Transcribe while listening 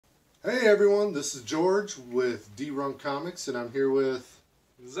Hey everyone, this is George with Dee Runk Comics, and I'm here with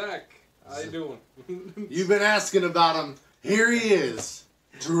Zach. How you doing? You've been asking about him. Here he is.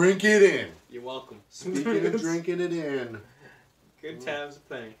 Drink it in. You're welcome. Speaking of drinking it in, Good times of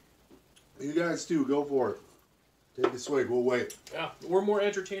thing. you guys too. Go for it. Take a swig. We'll wait. Yeah, we're more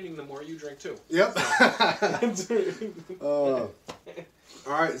entertaining the more you drink too. Yep. All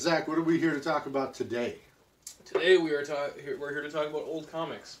right, Zach. What are we here to talk about today? Today we're here to talk about old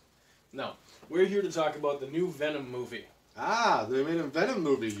comics. No, we're here to talk about the new Venom movie. Ah, they made a Venom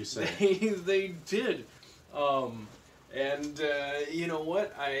movie. You say? They did, and you know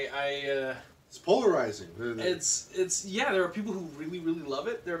what? It's polarizing. It's yeah. There are people who really love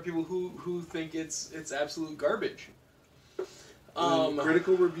it. There are people who think it's absolute garbage.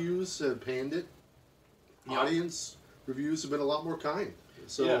 Critical reviews have panned it. Yep. Audience reviews have been a lot more kind.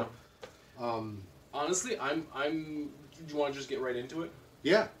 So, yeah. Honestly, I'm. Do you want to just get right into it?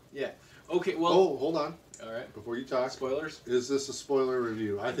 Yeah. Yeah. Okay. Well. Oh, hold on. All right. Before you talk, Spoilers. Is this a spoiler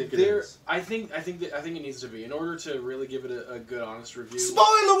review? I think it is. I think it needs to be in order to really give it a good, honest review.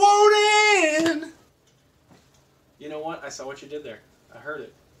 Spoiler warning! You know what? I saw what you did there. I heard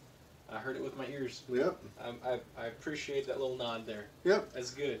it. I heard it with my ears. Yep. I appreciate that little nod there. Yep.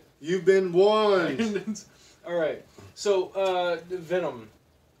 That's good. You've been warned. All right. So, Venom.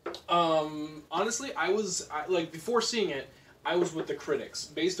 Honestly, like before seeing it, I was with the critics.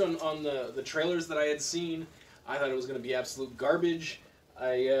 Based on the trailers that I had seen, I thought it was going to be absolute garbage.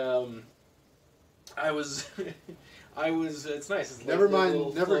 I was it's nice. It's Never like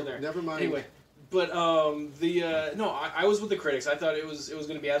mind. Never mind. Anyway, but no, I was with the critics. I thought it was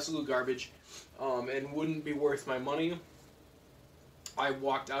going to be absolute garbage, and wouldn't be worth my money. I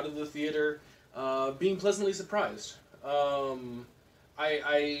walked out of the theater being pleasantly surprised. I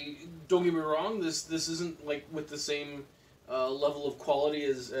don't get me wrong. This isn't like with the same level of quality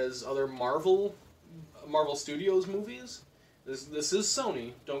as other Marvel Studios movies. This is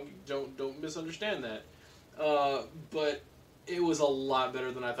Sony. Don't misunderstand that. But it was a lot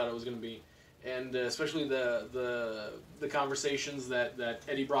better than I thought it was going to be, and especially the conversations that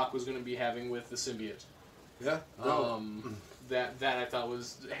Eddie Brock was going to be having with the symbiote. Yeah. No. That I thought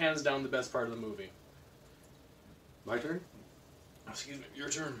was hands down the best part of the movie. My turn. Excuse me, your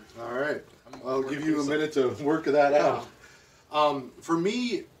turn. All right. I'll give you a minute to work that out. For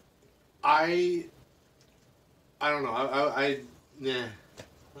me, I don't know. I didn't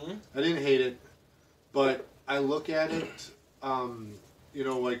hate it, but I look at it,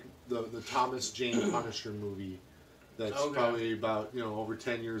 like the Thomas Jane Punisher movie. That's probably about over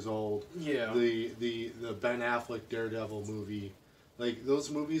 10 years old. Yeah. The Ben Affleck Daredevil movie. Like, those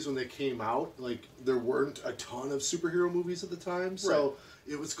movies, when they came out, like, there weren't a ton of superhero movies at the time, so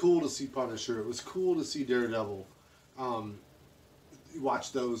it was cool to see Punisher. It was cool to see Daredevil.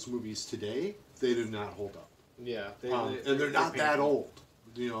 Watch those movies today, they do not hold up. Yeah. And they're not that old.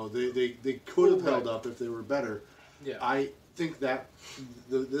 They could have held up if they were better. Yeah. I think that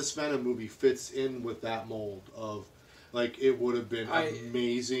this Venom movie fits in with that mold of, like, it would have been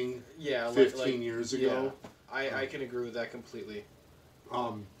amazing 15 years ago. Yeah, I can agree with that completely.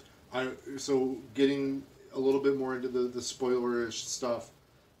 So getting a little bit more into the spoilerish stuff,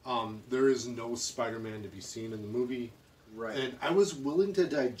 there is no Spider-Man to be seen in the movie. Right. And I was willing to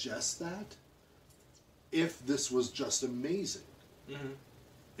digest that if this was just amazing. Mm-hmm.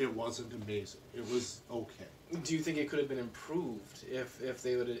 It wasn't amazing. It was okay. Do you think it could have been improved if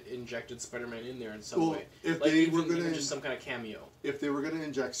they would have injected Spider-Man in there in some way? If like they even, were going to just some kind of cameo. If they were going to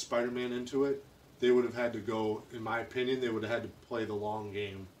inject Spider-Man into it, they would have had to go, in my opinion, they would have had to play the long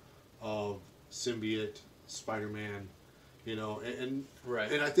game of symbiote, Spider-Man, and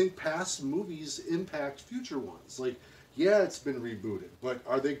I think past movies impact future ones. Like, yeah, it's been rebooted, but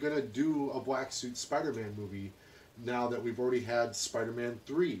are they going to do a black suit Spider-Man movie now that we've already had Spider-Man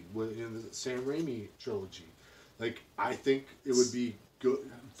 3 in the Sam Raimi trilogy? Like, I think it would be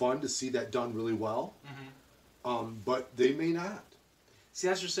fun to see that done really well, but they may not. See,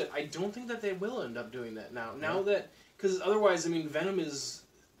 that's just it. I don't think that they will end up doing that now. Now that, because otherwise, I mean, Venom is.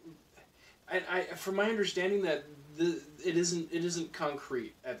 From my understanding, that it isn't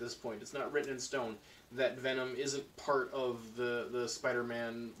concrete at this point. It's not written in stone that Venom isn't part of the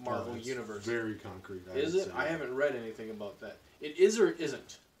Spider-Man Marvel universe. Very concrete. Is it? I haven't read anything about that. It is or it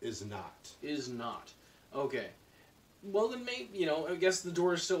isn't? Is not. Is not. Okay. Well, then maybe I guess the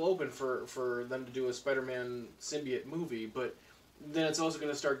door is still open for them to do a Spider-Man symbiote movie, but then it's also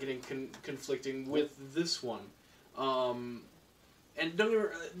going to start getting conflicting with this one. And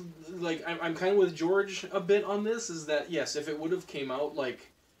don't I'm kind of with George a bit on this. Is that yes, if it would have came out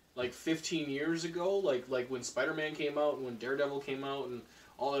like 15 years ago, like when Spider-Man came out and when Daredevil came out and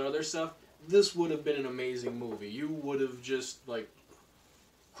all that other stuff, this would have been an amazing movie. You would have just like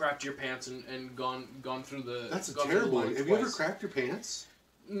crapped your pants and gone through the. That's a terrible one. Have you ever crapped your pants?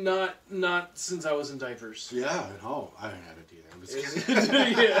 Not since I was in diapers. Yeah, no, I haven't either. I'm just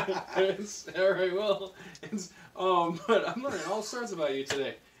kidding. Yeah, all right. Well, but I'm learning all sorts about you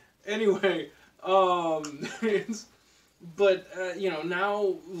today. Anyway, but you know,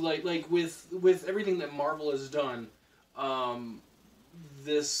 now like with everything that Marvel has done,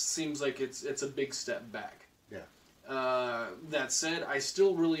 this seems like it's a big step back. Yeah. That said, I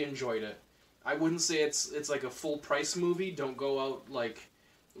still really enjoyed it. I wouldn't say it's like a full price movie. Don't go out like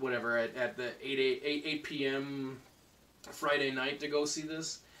whatever at the 8 p.m. Friday night to go see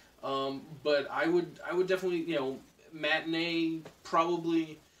this. But I would definitely, you know, matinee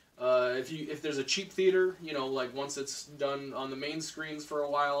probably. If there's a cheap theater, you know, like once it's done on the main screens for a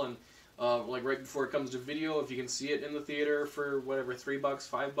while and like right before it comes to video, if you can see it in the theater for whatever $3,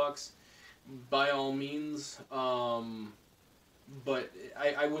 $5, by all means. But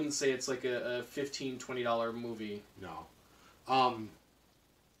I wouldn't say it's like a $15, $20 movie. No.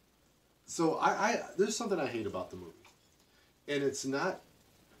 So I there's something I hate about the movie, and it's not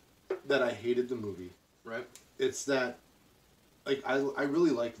that I hated the movie. Right. It's that, like, I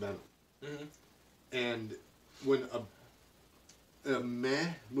really like Venom. Mm-hmm. And when a meh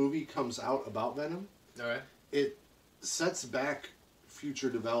movie comes out about Venom, Alright. it sets back future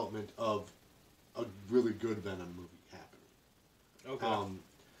development of a really good Venom movie happening. Okay.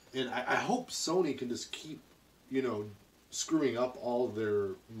 And I hope Sony can just keep, you know, screwing up all of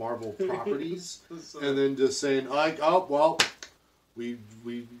their Marvel properties and then just saying, like, oh, well, we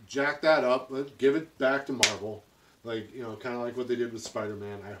jacked that up, let's give it back to Marvel. Like, you know, kind of like what they did with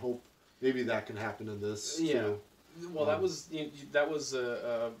Spider-Man. I hope maybe that can happen in this, too. Well, that was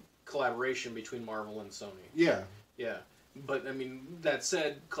a collaboration between Marvel and Sony. Yeah. Yeah. But, I mean, that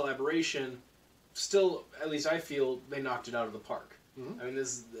said, collaboration, still, at least I feel, they knocked it out of the park. Mm-hmm. I mean,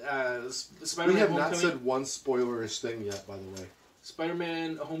 this Spider-Man We have Homecoming, not said one spoilerish thing yet, by the way.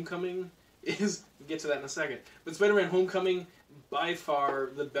 Spider-Man Homecoming is... We'll get to that in a second. But Spider-Man Homecoming, by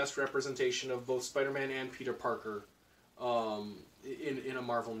far, the best representation of both Spider-Man and Peter Parker in a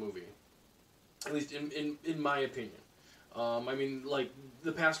Marvel movie. At least in my opinion. I mean, like,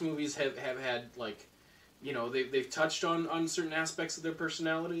 the past movies have had, like, you know, they've touched on certain aspects of their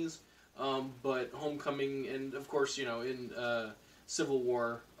personalities, but Homecoming and, of course, you know, in Civil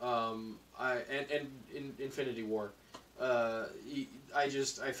War, and in Infinity War, I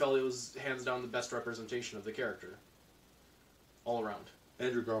felt it was hands down the best representation of the character. All around.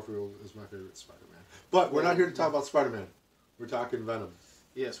 Andrew Garfield is my favorite Spider-Man. But we're not here to talk about Spider-Man. We're talking Venom.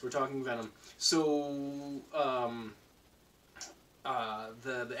 Yes, we're talking Venom. So,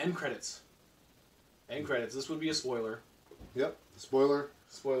 the end credits. End credits. This would be a spoiler. Yep. Spoiler.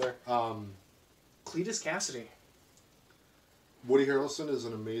 Spoiler. Cletus Cassidy. Woody Harrelson is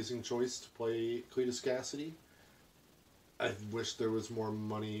an amazing choice to play Cletus Cassidy. I wish there was more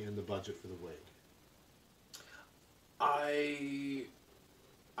money in the budget for the wig. I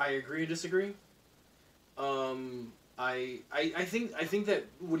agree and disagree. I think that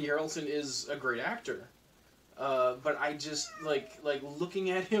Woody Harrelson is a great actor, but I just like looking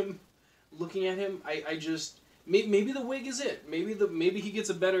at him. I just maybe the wig is it. Maybe he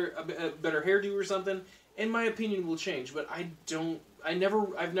gets a better hairdo or something, and my opinion will change. But I've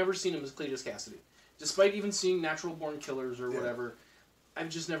never seen him as Cletus Cassidy, despite even seeing Natural Born Killers or whatever. I've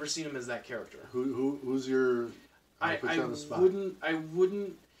just never seen him as that character. Who's your? I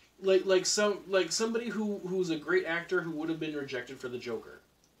wouldn't like somebody who's a great actor who would have been rejected for the Joker.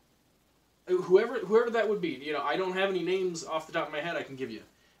 Whoever that would be, you know, I don't have any names off the top of my head I can give you,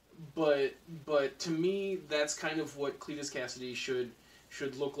 but to me that's kind of what Cletus Cassidy should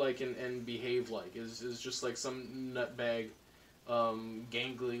look like and behave like is just like some nutbag,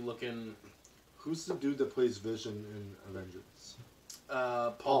 gangly looking. Who's the dude that plays Vision in Avengers?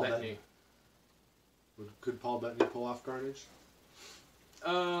 Paul Bettany. Could Paul Bettany pull off Carnage?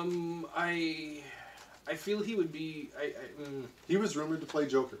 I feel he would be. He was rumored to play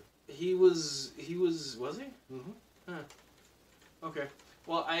Joker. He was he? Mm-hmm. Huh. Okay.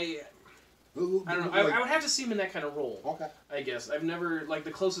 Well, I don't know. I would have to see him in that kind of role. Okay. I guess I've never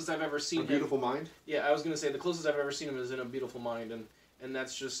the closest I've ever seen A Beautiful Mind. Yeah, I was gonna say the closest I've ever seen him is in A Beautiful Mind, and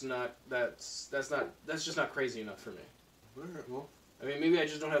that's just not just not crazy enough for me. All right. Well, I mean, maybe I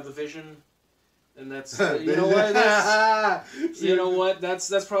just don't have the vision. And that's you know what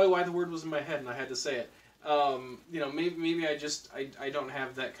that's probably why the word was in my head and I had to say it. You know, maybe I don't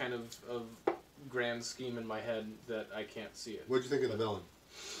have that kind of grand scheme in my head that I can't see it. What'd you think of the villain?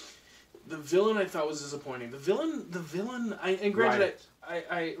 The villain I thought was disappointing. The villain. And granted, Riot.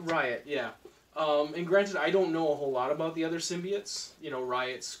 Riot, yeah. And granted, I don't know a whole lot about the other symbiotes. You know,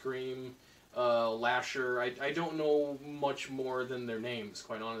 Riot, Scream, Lasher. I don't know much more than their names,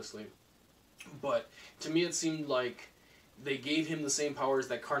 quite honestly. But to me, it seemed like they gave him the same powers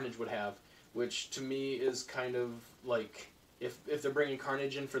that Carnage would have, which to me is kind of like, if they're bringing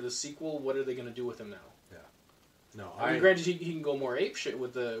Carnage in for the sequel, what are they going to do with him now? Yeah. No, I mean, granted, he can go more apeshit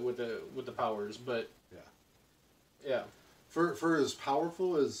with the powers, but yeah. For as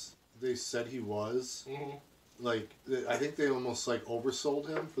powerful as they said he was, like I think they almost like oversold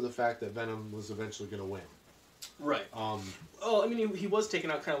him for the fact that Venom was eventually going to win. Right. Well, I mean, he was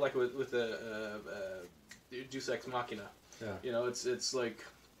taken out kind of like with the Deus Ex Machina. Yeah. You know, it's like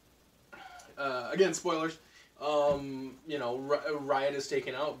again, spoilers. You know, Riot is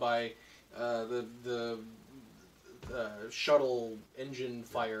taken out by the shuttle engine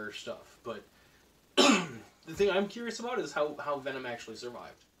fire stuff, but the thing I'm curious about is how Venom actually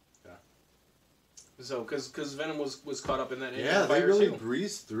survived. Yeah. So, because Venom was caught up in that engine fire. Yeah, they really too.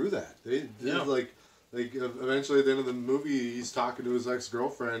 breezed through that. They did like eventually at the end of the movie, he's talking to his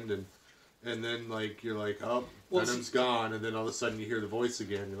ex-girlfriend, and then like you're like, oh, Venom's gone, and then all of a sudden you hear the voice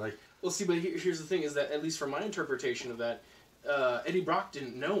again. You're like, well, see, but here's the thing: is that at least from my interpretation of that, Eddie Brock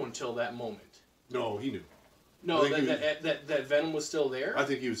didn't know until that moment. No, he knew. No, that Venom was still there. I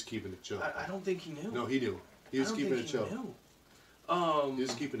think he was keeping it chill. I don't think he knew. No, he knew. He was keeping it chill. Knew. He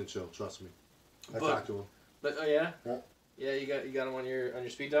was keeping it chill. Trust me. I talked to him. But yeah, you got him on your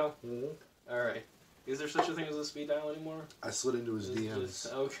speed dial. Mm-hmm. All right. Is there such a thing as a speed dial anymore? I slid into his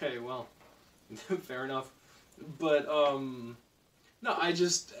DMs. Okay, well, fair enough. But no, I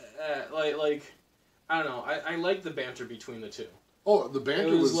just like I don't know. I like the banter between the two. Oh, the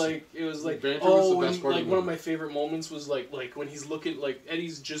banter was like the banter was the best part like of the one of movie. my favorite moments was like when he's looking, like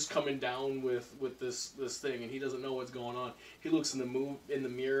Eddie's just coming down with this thing and he doesn't know what's going on. He looks in the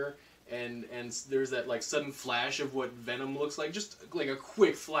mirror and there's that like sudden flash of what Venom looks like, just like a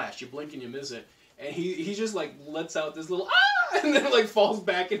quick flash. You blink and you miss it, and he just like lets out this little and then like falls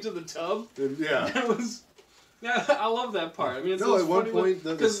back into the tub. Yeah, that was. Yeah, I love that part. I mean, it's at one point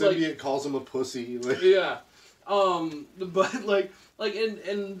the symbiote calls him a pussy. Like. Yeah. But like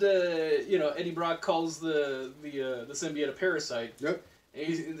and you know, Eddie Brock calls the symbiote a parasite. Yep.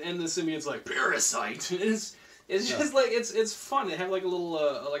 And the symbiote's like parasite. It's just like it's fun. They have like a little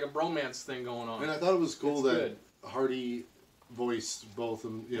like a bromance thing going on. And I thought it was cool that Hardy voiced both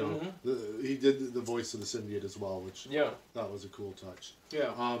of them. You know, he did the voice of the symbiote as well, which I thought was a cool touch.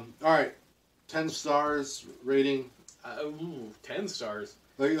 Yeah. All right, 10 stars rating. 10 stars.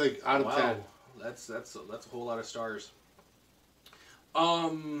 Like out of 10. That's a whole lot of stars. I'd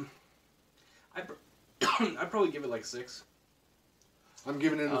probably give it like 6. I'm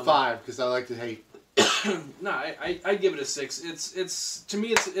giving it a 5 because I like to hate. No, I'd give it a 6. It's to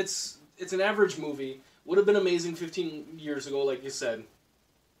me it's an average movie. Would have been amazing 15 years ago, like you said.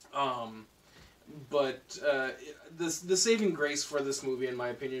 But the saving grace for this movie, in my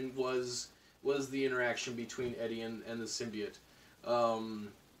opinion, was the interaction between Eddie and the symbiote.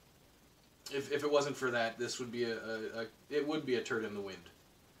 If it wasn't for that, this would be a turd in the wind.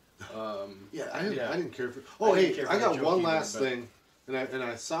 I didn't care for. Oh, hey, I got one last thing, and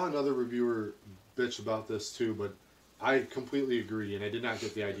I saw another reviewer bitch about this too, but I completely agree, and I did not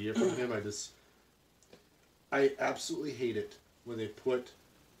get the idea from him. I absolutely hate it when they put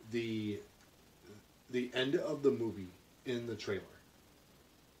the end of the movie in the trailer.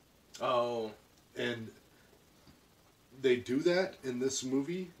 Oh. And they do that in this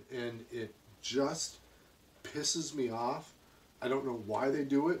movie, and it just pisses me off. I don't know why they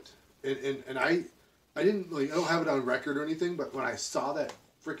do it. And I didn't I don't have it on record or anything, but when I saw that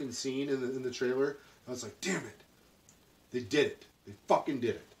freaking scene in the trailer, I was like, damn it. They did it. They fucking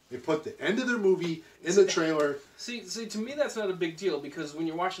did it. They put the end of their movie in the trailer. See, to me that's not a big deal because when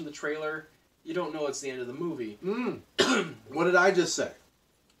you're watching the trailer, you don't know it's the end of the movie. What did I just say?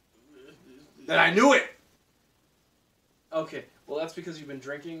 That I knew it. Okay, well that's because you've been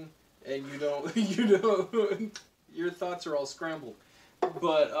drinking and you don't your thoughts are all scrambled.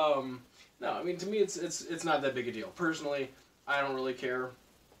 But no, I mean to me it's not that big a deal. Personally, I don't really care.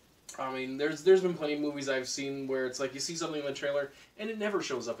 I mean, there's been plenty of movies I've seen where it's like you see something in the trailer and it never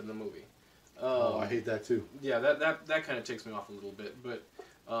shows up in the movie. I hate that too. Yeah, that kind of takes me off a little bit, but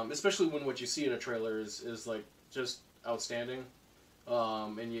especially when what you see in a trailer is like just outstanding,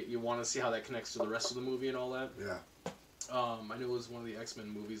 and you want to see how that connects to the rest of the movie and all that. Yeah. I knew it was one of the X-Men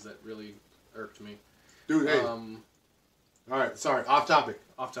movies that really irked me. Dude, hey. All right, sorry, off topic.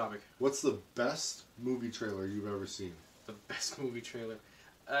 Off topic. What's the best movie trailer you've ever seen? The best movie trailer.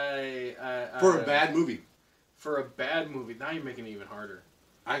 For a bad movie. For a bad movie, now you're making it even harder.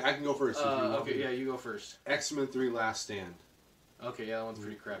 I can go first. If you want Okay, me. yeah, you go first. X-Men 3 Last Stand. Okay, yeah, that one's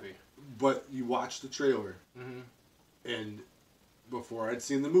pretty crappy. But you watch the trailer, and before I'd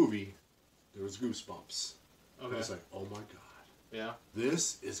seen the movie, there was goosebumps. Okay. I was like, oh my god. Yeah.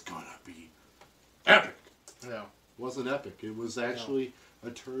 This is gonna be epic. Yeah. It wasn't epic. It was actually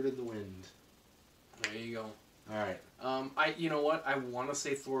a turd in the wind. There you go. All right. You know what? I want to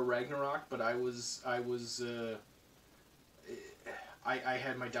say Thor Ragnarok, but I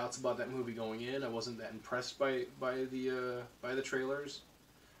had my doubts about that movie going in. I wasn't that impressed by the trailers.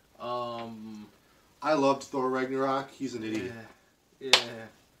 I loved Thor Ragnarok. He's an idiot. Yeah.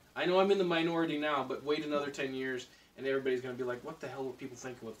 I know I'm in the minority now, but wait another 10 years, and everybody's gonna be like, "What the hell were people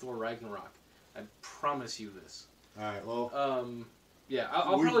thinking with Thor Ragnarok?" I promise you this. All right. Well. Yeah,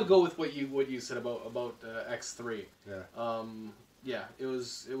 I'll probably go with what you said about X3. Yeah. Yeah, it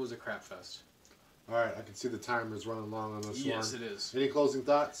was a crap fest. All right, I can see the timer's running long on this one. Yes, it is. Any closing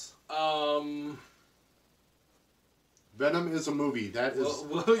thoughts? Venom is a movie. That is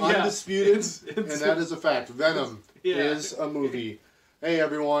undisputed, and that is a fact. Venom is a movie. Hey,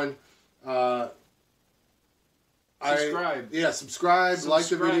 everyone. Subscribe. Subscribe, like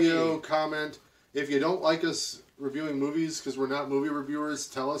the video, comment. If you don't like us reviewing movies because we're not movie reviewers,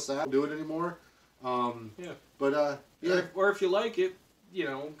 tell us that. We'll do it anymore. But, yeah. Or if you like it,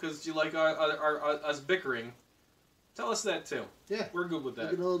 because you like us bickering, tell us that too. Yeah. We're good with that.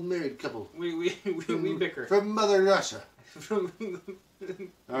 Like an old married couple. We bicker. From Mother Russia. All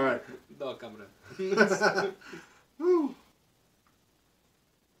right. Dog coming in. Woo.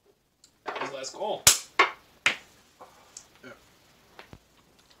 That was last call.